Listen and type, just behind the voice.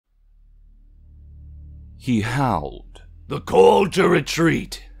He howled. The call to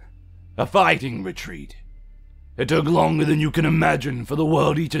retreat. A fighting retreat. It took longer than you can imagine for the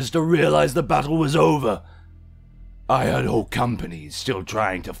World Eaters to realize the battle was over. I had whole companies still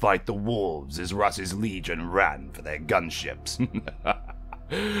trying to fight the wolves as Russ's legion ran for their gunships.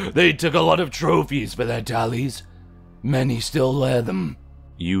 They took a lot of trophies for their tallies. Many still wear them.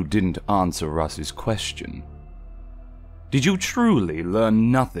 You didn't answer Russ's question. Did you truly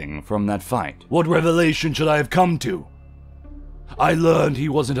learn nothing from that fight? What revelation should I have come to? I learned he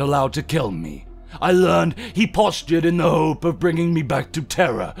wasn't allowed to kill me. I learned he postured in the hope of bringing me back to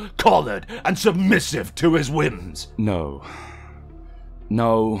Terra, collared and submissive to his whims. No,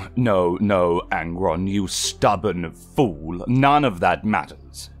 Angron, you stubborn fool. None of that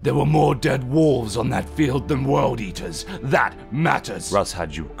matters. There were more dead wolves on that field than World Eaters. That matters. Russ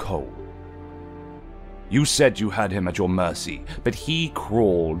had you cold. You said you had him at your mercy, but he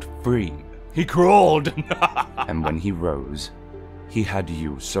crawled free. He crawled! And when he rose, he had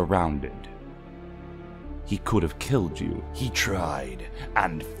you surrounded. He could have killed you. He tried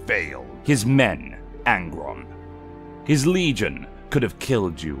and failed. His men, Angron. His legion could have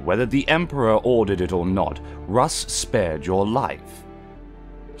killed you, whether the Emperor ordered it or not. Russ spared your life.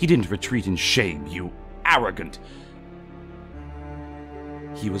 He didn't retreat in shame, you arrogant.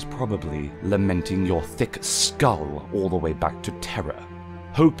 He was probably lamenting your thick skull all the way back to Terra,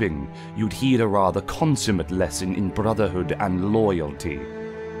 hoping you'd heed a rather consummate lesson in brotherhood and loyalty.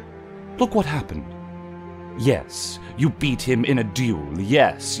 Look what happened. Yes, you beat him in a duel.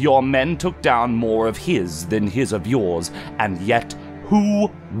 Yes, your men took down more of his than his of yours, and yet,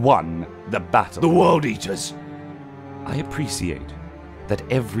 who won the battle? The World Eaters. I appreciate that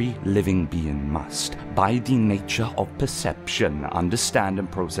every living being must, by the nature of perception, understand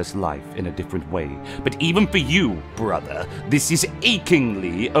and process life in a different way. But even for you, brother, this is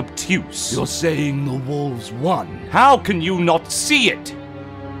achingly obtuse. You're saying the wolves won? How can you not see it?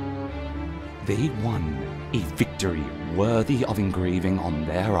 They won a victory worthy of engraving on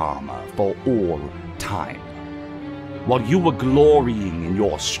their armor for all time. While you were glorying in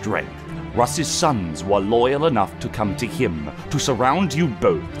your strength, Russ's sons were loyal enough to come to him, to surround you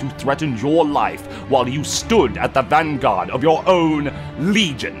both, to threaten your life, while you stood at the vanguard of your own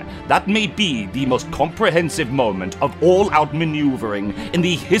legion. That may be the most comprehensive moment of all-out maneuvering in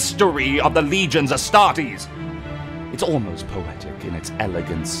the history of the Legion's Astartes. It's almost poetic in its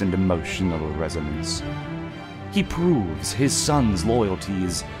elegance and emotional resonance. He proves his son's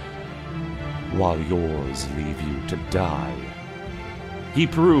loyalties, while yours leave you to die. He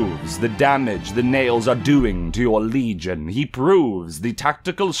proves the damage the nails are doing to your legion. He proves the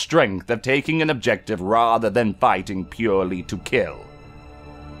tactical strength of taking an objective rather than fighting purely to kill.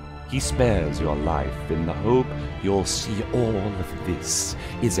 He spares your life in the hope you'll see all of this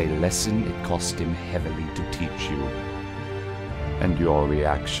is a lesson it cost him heavily to teach you. And your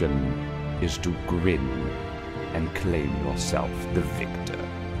reaction is to grin and claim yourself the victor.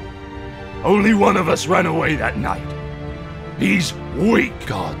 Only one of us ran away that night. He's weak.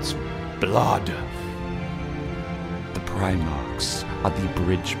 God's blood. The Primarchs are the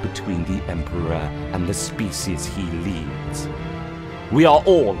bridge between the Emperor and the species he leads. We are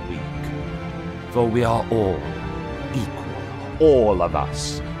all weak, for we are all equal, all of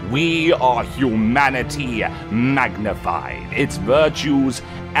us. We are humanity magnified, its virtues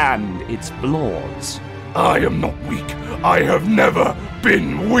and its flaws. I am not weak. I have never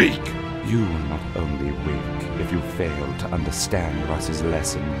been weak. You are not only weak if you fail to understand Russ's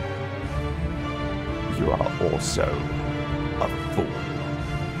lesson. You are also a fool.